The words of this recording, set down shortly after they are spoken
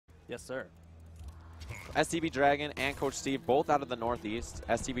Yes, sir. STB Dragon and Coach Steve, both out of the Northeast.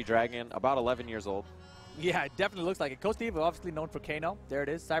 STB Dragon, about 11 years old. Yeah, it definitely looks like it. Coach Steve, obviously known for Kano. There it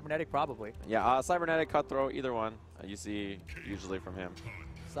is. Cybernetic, probably. Yeah, Cybernetic, Cutthroat, either one you see usually from him.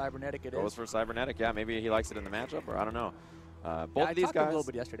 Cybernetic it Goes is. for Cybernetic. Yeah, maybe he likes it in the matchup, or I don't know. Both yeah, of these I talked to guys. him a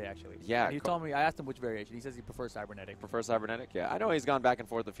little bit yesterday, actually. Yeah. And he told me, I asked him which variation. He says he prefers Cybernetic. Prefers Cybernetic? Yeah, I know he's gone back and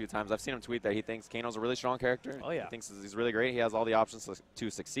forth a few times. I've seen him tweet that he thinks Kano's a really strong character. Oh, yeah. He thinks he's really great. He has all the options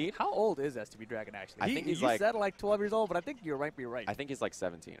to succeed. How old is STB Dragon, actually? I think he's you like... said like 12 years old, but I think you might be right. I think he's like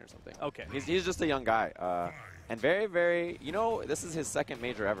 17 or something. Okay. He's just a young guy. And very, very, you know, this is his second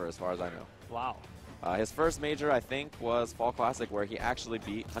major ever as far as I know. Wow. His first major, I think, was Fall Classic, where he actually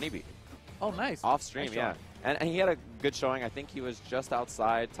beat Honeybee. Oh, nice. Off stream, nice yeah. And he had a good showing. I think he was just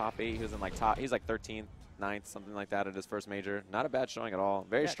outside top 8. He was in like he's like 13th, 9th, something like that at his first major. Not a bad showing at all.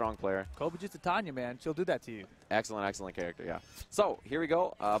 Very strong player. Kombat to Tanya, man. She'll do that to you. Excellent, excellent character, yeah. So, here we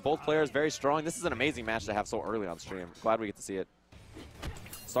go. Both players very strong. This is an amazing match to have so early on stream. Glad we get to see it.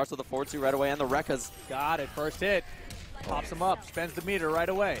 Starts with the 4-2 right away, and the Rekkas. Got it. First hit. Pops him up. Spends the meter right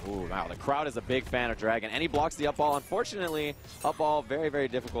away. Ooh, wow. The crowd is a big fan of Dragon, and he blocks the up ball. Unfortunately, up ball, very, very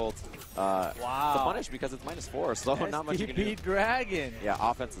difficult to punish because it's -4, so not much you can do. STB Dragon. Yeah,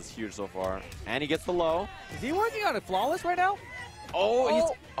 offense is huge so far. And he gets the low. Is he working on it flawless right now?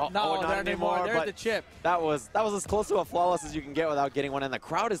 Oh, no, not anymore. There's the chip. That was as close to a flawless as you can get without getting one, and the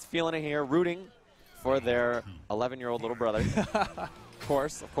crowd is feeling it here, rooting for their 11-year-old little brother. Of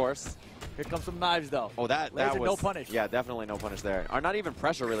course, of course. Here comes some knives, though. Oh, that was no punish. Yeah, definitely no punish there. Or not even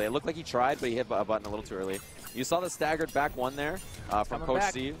pressure, really. It looked like he tried, but he hit a button a little too early. You saw the staggered back one there from Coach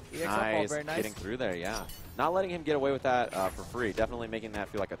Steve. Nice. Very nice. Getting through there, yeah. Not letting him get away with that for free. Definitely making that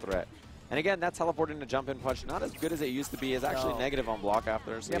feel like a threat. And again, that teleporting to jump in punch, not as good as it used to be, is actually negative on block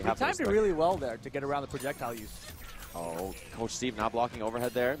after. So yeah, but he timed it really well there to get around the projectile use. Oh, Coach Steve not blocking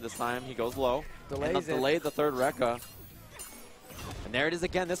overhead there. This time he goes low. Delayed the third Rekka. And there it is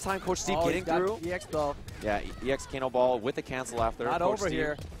again. This time Coach Steve getting through. EX though. Yeah, EX Kano ball with the cancel after. Not over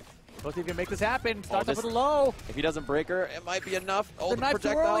here. Coach Steve can make this happen. Starts up with a low. If he doesn't break her, it might be enough. Oh, the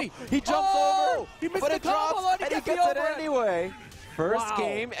projectile. He jumps over. He missed but the it drops, combo, and he gets it anyway. First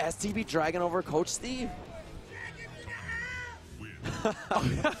game, STB Dragon over Coach Steve.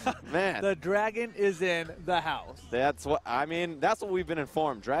 Man. The Dragon is in the house. That's what we've been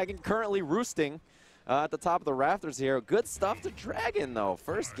informed. Dragon currently roosting at the top of the rafters here. Good stuff to Dragon, though.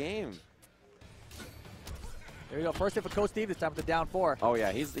 First game. There you go. First hit for Coach Steve, this time with the down 4. Oh,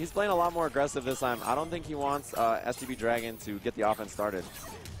 yeah. He's playing a lot more aggressive this time. I don't think he wants STB Dragon to get the offense started.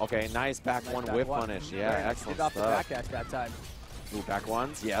 Okay, nice back one whip punish. Yeah, excellent stuff. Did off stuff. the backdash that time. Ooh, back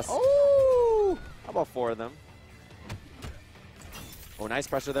ones. Yes. Oh! How about 4 of them? Oh, nice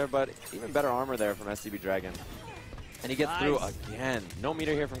pressure there, but even better armor there from STB Dragon. And he gets through again. No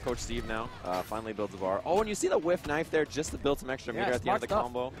meter here from Coach Steve now. Finally builds a bar. Oh, and you see the whiff knife there just to build some extra meter at the end of the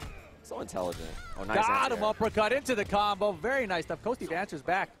combo. So intelligent. Oh, nice. Got him, uppercut into the combo. Very nice stuff. Coach Steve answers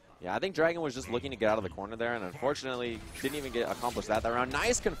back. Yeah, I think Dragon was just looking to get out of the corner there, and unfortunately didn't even accomplish that round.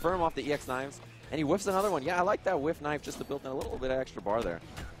 Nice confirm off the EX knives, and he whiffs another one. Yeah, I like that whiff knife just to build in a little bit of extra bar there.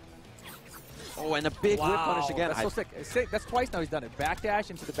 Oh, and the big whip punish again. That's so sick. That's twice now he's done it. Backdash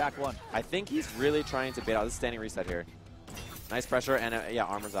into the back one. I think he's really trying to bait out. This is standing reset here. Nice pressure, and yeah,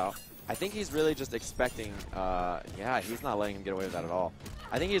 armor's out. I think he's really just expecting, yeah, he's not letting him get away with that at all.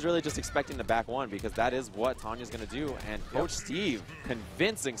 I think he's really just expecting the back one because that is what Tanya's going to do. And Coach Steve,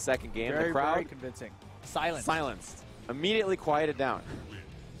 convincing second game. The crowd, very convincing. Silenced. Immediately quieted down.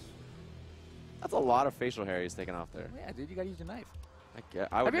 That's a lot of facial hair he's taking off there. Yeah, dude, you got to use your knife.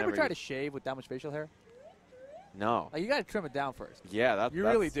 Have you ever tried to shave with that much facial hair? No. Like, you got to trim it down first. Yeah, you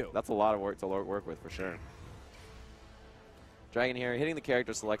really do. That's a lot of work to work with for sure. Dragon here, hitting the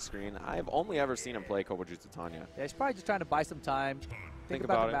character select screen. I've only ever seen him play Kobujutsu Tanya. Yeah, he's probably just trying to buy some time. Think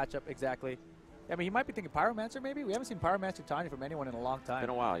about the matchup, exactly. I mean, he might be thinking Pyromancer, maybe? We haven't seen Pyromancer Tanya from anyone in a long time. Been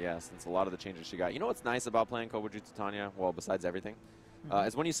a while, yeah, since a lot of the changes she got. You know what's nice about playing Kobujutsu Tanya? Well, besides everything,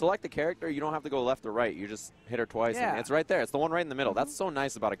 is when you select the character, you don't have to go left or right. You just hit her twice, and it's right there. It's the one right in the middle. That's so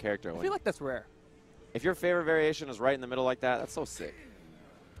nice about a character. I feel like that's rare. If your favorite variation is right in the middle like that, that's so sick.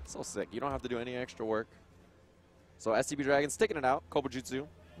 So sick. You don't have to do any extra work. So STB Dragon sticking it out, Kobujutsu.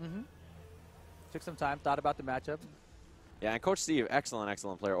 Took some time, thought about the matchup. Yeah, and Coach Steve,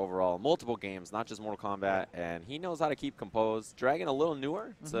 excellent player overall. Multiple games, not just Mortal Kombat, and he knows how to keep composed. Dragon a little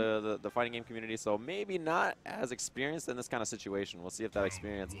newer to the fighting game community, so maybe not as experienced in this kind of situation. We'll see if that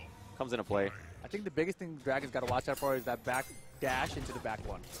experience comes into play. I think the biggest thing Dragon's got to watch out for is that back dash into the back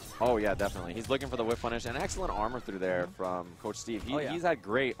one. Oh, yeah, definitely. He's looking for the whip punish, and excellent armor through there from Coach Steve. He's had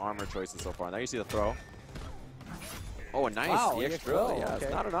great armor choices so far. Now you see the throw. Oh, a nice EX drill. Yeah,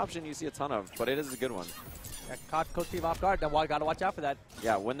 it's not an option you see a ton of, but it is a good one. Yeah, caught Coach Steve off guard. Then got to watch out for that.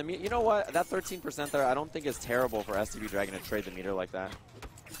 Yeah, when the you know what? That 13% there, I don't think is terrible for STB Dragon to trade the meter like that.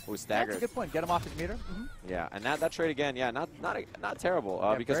 Ooh, staggered. That's a good point. Get him off his meter. Yeah, and that trade again, yeah, not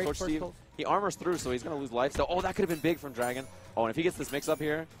terrible because Coach Steve, he armors through, so he's going to lose life. So, oh, that could have been big from Dragon. Oh, and if he gets this mix up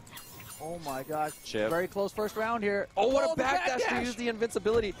here. Oh, my gosh. Chip. Very close first round here. Oh, what a backdash to use the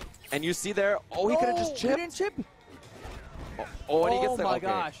invincibility. And you see there, oh, he could have just chipped. He didn't chip. Oh, and he gets the, oh, my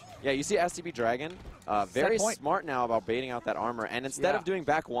gosh. Yeah, you see STB Dragon. Very smart now about baiting out that armor. And instead of doing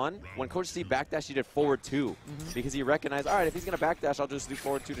back 1, when Coach Steve backdashed, he did forward 2. Because he recognized, all right, if he's going to backdash, I'll just do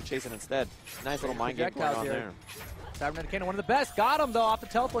forward 2 to chase it instead. Nice little mind game going on there. Cybernetic Kano, one of the best. Got him, though, off the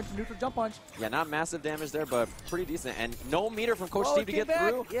teleport to neutral jump punch. Yeah, not massive damage there, but pretty decent. And no meter from Coach Steve to get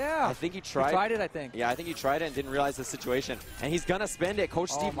through. Yeah. I think he tried. He tried it, I think. Yeah, I think he tried it and didn't realize the situation. And he's going to spend it. Coach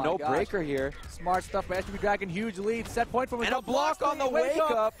Steve, no breaker here. Smart stuff by STB Dragon. Huge lead. Set point from him. And a block on the wake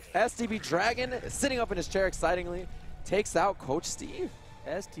up. STB Dragon sitting up in his chair excitingly. Takes out Coach Steve.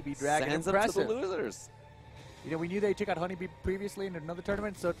 STB Dragon, sends impressive. him to the losers. You know, we knew they took out Honeybee previously in another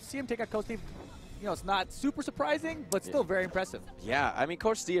tournament, so to see him take out Coach Steve, you know, it's not super surprising, but still very impressive. Yeah, I mean,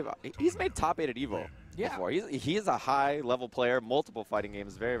 Coach Steve, he's made top 8 at EVO before. He's a high-level player, multiple fighting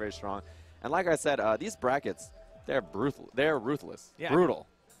games, very, very strong. And like I said, these brackets, they're brutal. They're ruthless. Yeah. Brutal.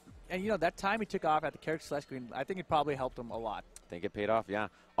 And, you know, that time he took off at the character select screen, I think it probably helped him a lot. I think it paid off, yeah.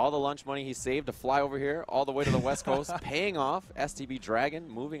 All the lunch money he saved to fly over here all the way to the West Coast, paying off. STB Dragon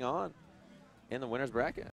moving on in the winner's bracket.